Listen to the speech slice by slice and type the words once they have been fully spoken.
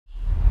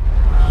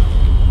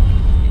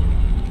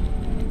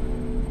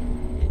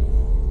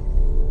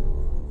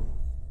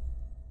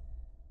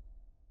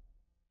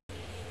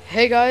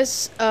Hey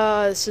guys,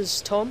 this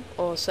is Tom,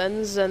 or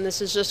Cenz, and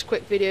this is just a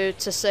quick video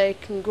to say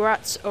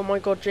congrats, oh my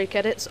god, Jake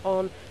Edits,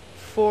 on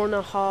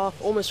almost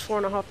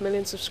 4.5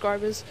 million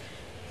subscribers.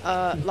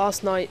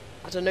 Last night,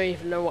 I don't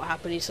even know what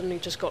happened, he suddenly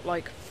just got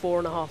like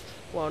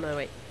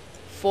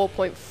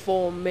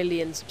 4.4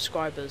 million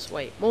subscribers,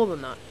 wait, more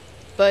than that.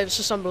 But it was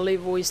just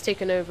unbelievable. He's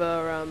taken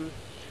over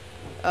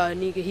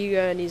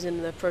Nigahiga, and he's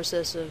in the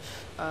process of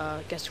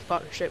getting a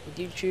partnership with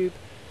YouTube.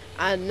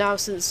 And now,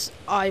 since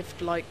I've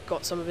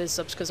got some of his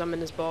subs because I'm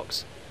in his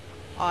box,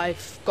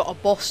 I've got a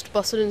bossed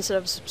button instead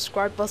of a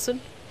subscribe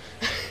button.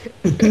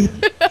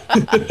 and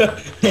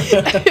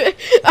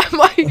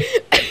my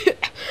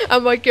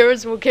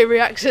Kira's K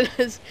reaction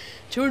has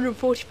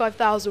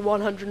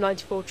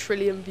 245,194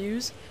 trillion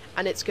views,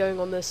 and it's going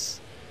on this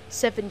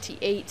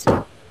 78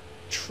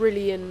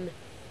 trillion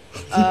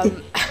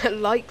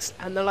likes,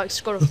 and the likes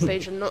got off the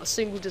page and not a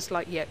single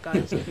dislike yet,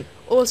 guys.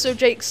 Also,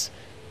 Jake's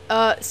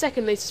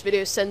second latest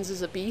video, Cenz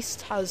is a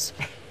Beast, has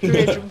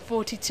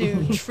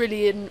 342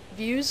 trillion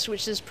views,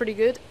 which is pretty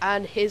good,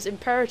 and his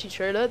Imperative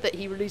trailer that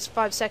he released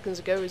 5 seconds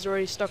ago is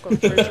already stuck on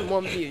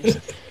 301 views.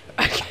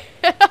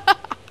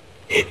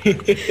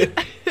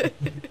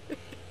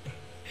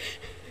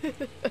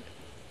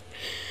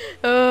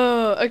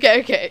 Oh,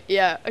 okay,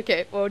 yeah,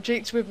 okay, well,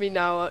 Jake's with me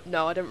now.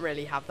 No, I don't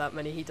really have that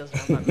many, he doesn't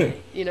have that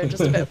many, you know,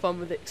 just a bit of fun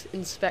with the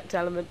inspect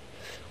element,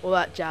 all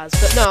that jazz.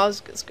 But no,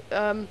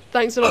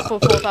 thanks a lot for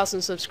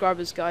 4,000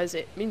 subscribers, guys,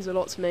 it means a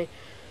lot to me.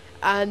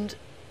 And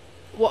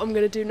what I'm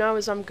going to do now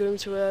is I'm going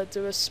to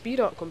do a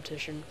speed art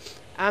competition.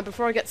 And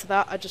before I get to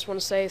that, I just want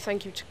to say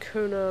thank you to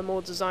Kona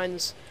More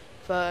Designs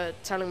for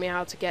telling me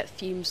how to get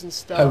themes and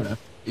stuff. Kona?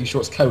 Are you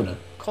sure it's Kona?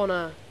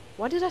 Connor.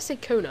 Why did I say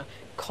Kona?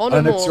 Connor I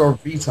know More. 'cause you're a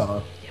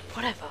retard.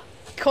 Whatever.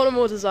 Connor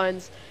More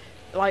Designs,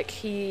 like,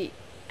 he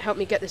helped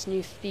me get this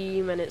new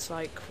theme, and it's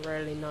like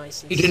really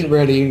nice. And He didn't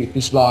really,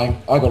 he's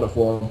lying. I got it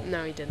for him.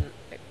 No, he didn't.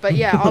 But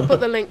yeah, I'll put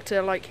the link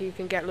to, like, you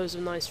can get loads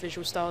of nice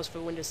visual styles for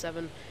Windows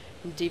 7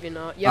 and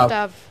DeviantArt. You have to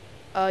have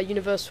a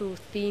universal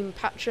theme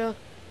patcher.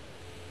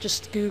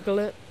 Just Google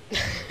it.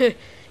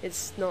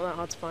 It's not that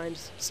hard to find.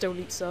 Still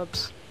elite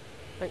subs.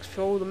 Thanks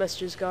for all the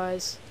messages,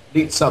 guys.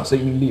 Elite subs, so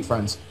you mean elite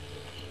friends.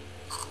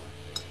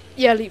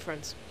 Yeah, elite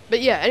friends.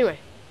 But yeah, anyway.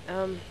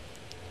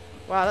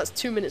 Wow, that's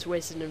 2 minutes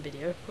wasted in a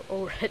video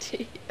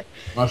already.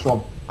 Nice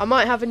one. I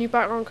might have a new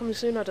background coming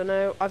soon, I don't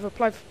know. I've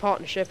applied for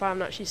partnership, I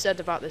haven't actually said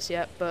about this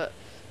yet, but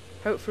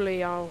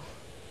hopefully I'll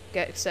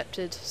get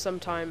accepted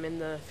sometime in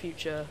the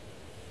future,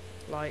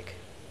 like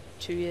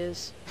 2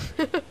 years.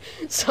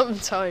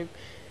 Sometime.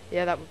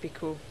 Yeah, that would be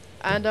cool.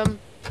 And can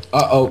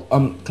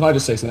I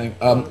just say something?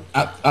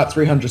 At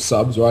 300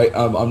 subs, right,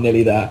 I'm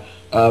nearly there.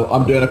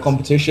 I'm doing a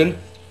competition.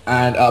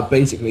 And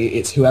basically,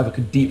 it's whoever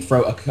can deep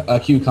throat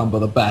a cucumber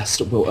the best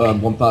will earn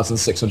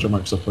 1,600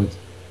 Microsoft points.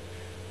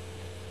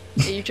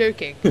 Are you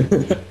joking?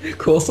 Of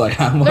course I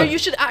am. No, you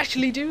should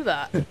actually do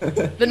that.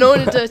 But not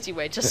in a dirty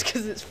way, just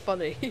because it's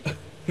funny.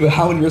 But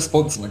how many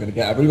responses am I going to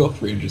get? I've only got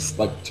 300,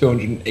 like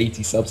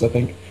 280 subs, I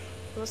think.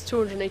 Well, that's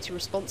 280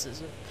 responses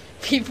of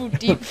people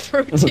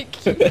deep-throating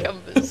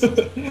cucumbers.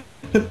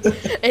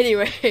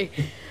 Anyway.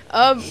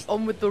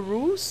 On with the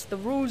rules. The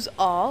rules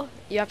are,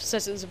 you have to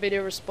set it as a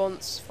video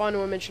response,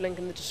 final image link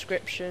in the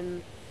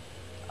description,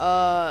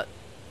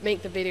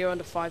 make the video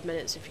under 5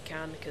 minutes if you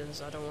can,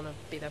 because I don't want to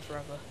be there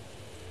forever.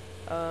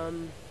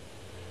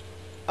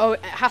 Oh,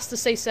 it has to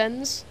say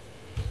Cenz,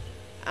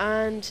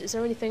 and is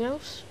there anything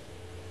else?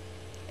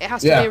 It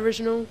has to be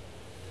original.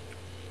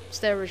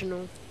 Stay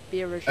original.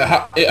 Be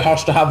original. It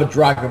has to have a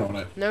dragon on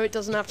it. No, it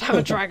doesn't have to have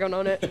a dragon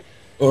on it.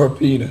 Or a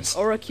penis.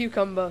 Or a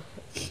cucumber.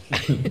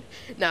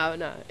 No,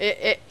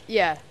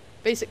 yeah,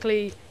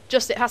 basically,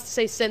 just it has to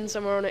say Cenz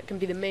somewhere on it, can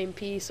be the main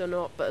piece or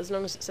not, but as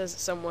long as it says it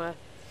somewhere,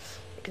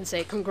 it can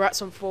say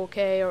congrats on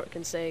 4K, or it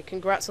can say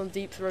congrats on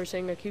deep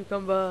throating a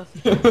cucumber.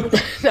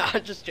 No,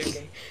 I'm just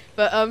joking.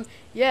 But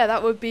yeah,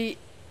 that would be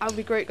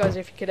great, guys,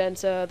 if you could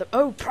enter the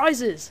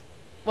prizes.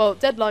 Well,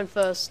 deadline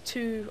first,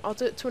 I'll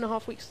do it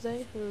 2.5 weeks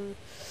today.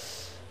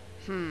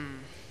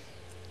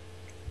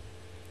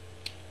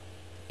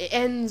 It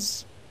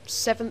ends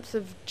 7th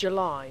of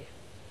July.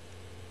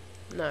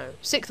 No,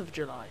 6th of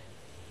July.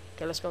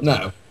 Okay, let's go on.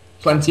 No,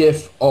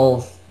 20th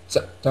of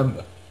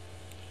September.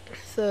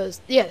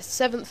 Thursday. Yeah,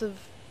 7th.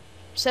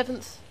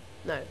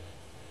 No.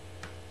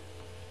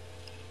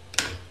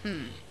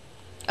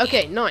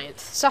 Okay,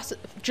 9th.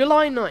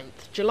 July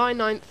 9th. July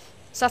 9th.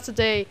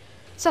 Saturday,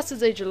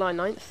 July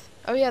 9th.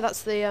 Oh yeah,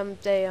 that's the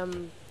day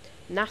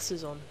NAS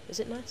is on. Is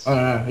it NAS? I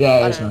don't know.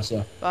 Yeah, it's NAS,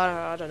 yeah.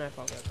 I don't know if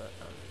I'll go, but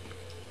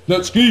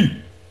let's go.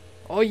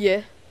 Oh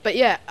yeah. But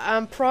yeah,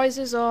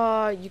 prizes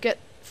are, you get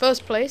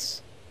first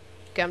place.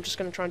 Okay, I'm just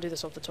going to try and do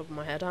this off the top of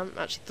my head. I haven't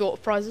actually thought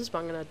of prizes, but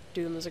I'm going to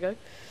do them as I go.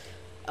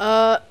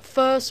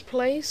 First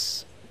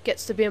place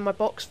gets to be in my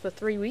box for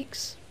 3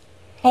 weeks.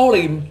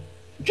 Holy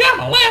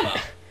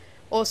jammalama!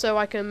 Also,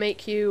 I can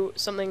make you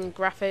something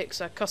graphics,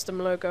 a custom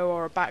logo,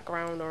 or a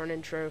background, or an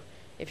intro,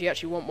 if you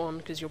actually want one,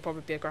 because you'll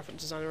probably be a graphic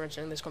designer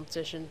entering this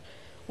competition.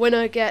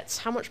 Winner gets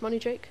how much money,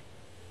 Jake?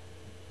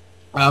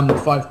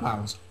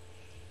 £5.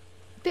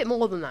 Bit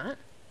more than that.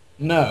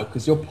 No,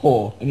 because you're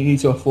poor and you need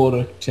to afford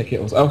a ticket.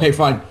 Or okay,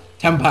 fine.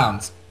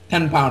 £10.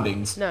 10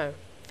 poundings. No,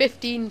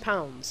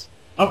 £15.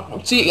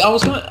 See, I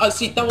was gonna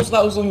see that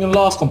was on your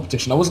last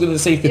competition. I was gonna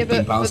say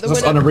 £15. but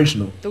That's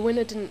unoriginal. The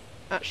winner didn't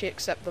actually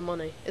accept the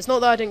money. It's not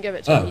that I didn't give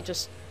it to him. He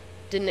just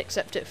didn't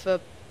accept it for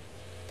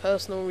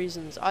personal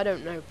reasons. I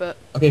don't know, but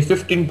okay,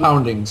 15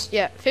 poundings.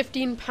 Yeah,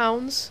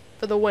 £15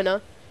 for the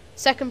winner.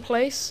 Second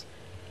place,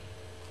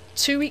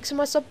 2 weeks in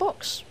my sub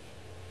box,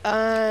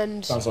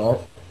 and That's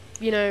alright.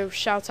 you know,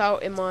 shout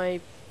out in my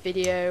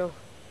video.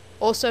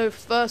 Also,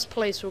 first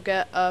place will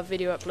get a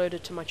video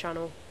uploaded to my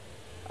channel.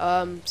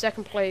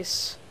 Second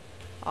place,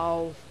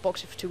 I'll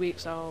box it for 2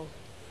 weeks. I'll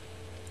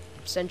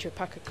send you a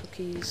pack of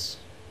cookies.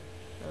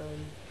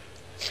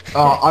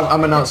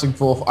 I'm announcing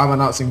fourth. I'm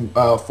announcing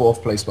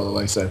fourth place, by the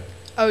way. So.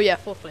 Oh yeah,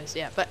 fourth place.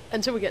 Yeah, but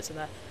until we get to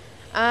there,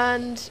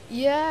 and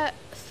yeah,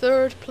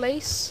 third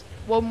place,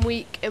 1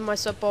 week in my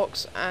sub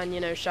box, and you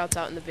know, shout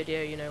out in the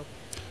video. You know,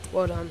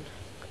 well done.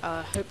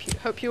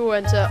 Hope you all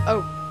enter.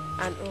 Oh,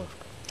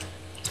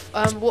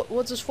 and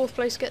what does fourth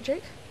place get,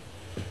 Jake?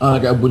 I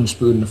get a wooden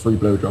spoon and a free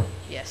blowjob.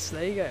 Yes,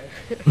 there you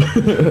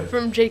go.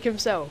 From Jake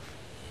himself.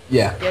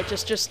 Yeah. Yeah,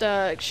 just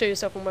show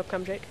yourself on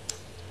webcam, Jake.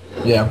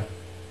 Yeah.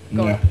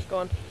 Go yeah. on, go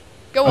on.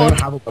 Go I on.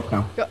 don't have a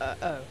webcam.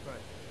 Oh, right.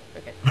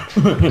 Okay.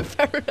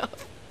 Fair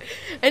enough.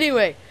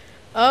 Anyway,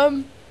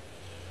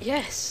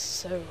 yes,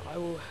 so I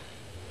will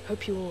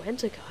hope you all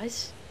enter,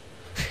 guys.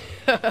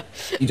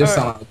 You just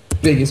sound like the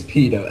biggest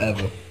pedo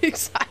ever.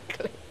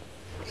 Exactly.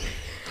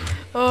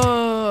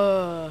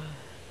 Oh.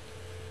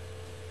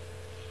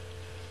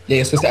 Yeah,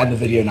 you're supposed to end the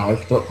video now.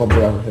 I've gone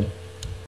through everything.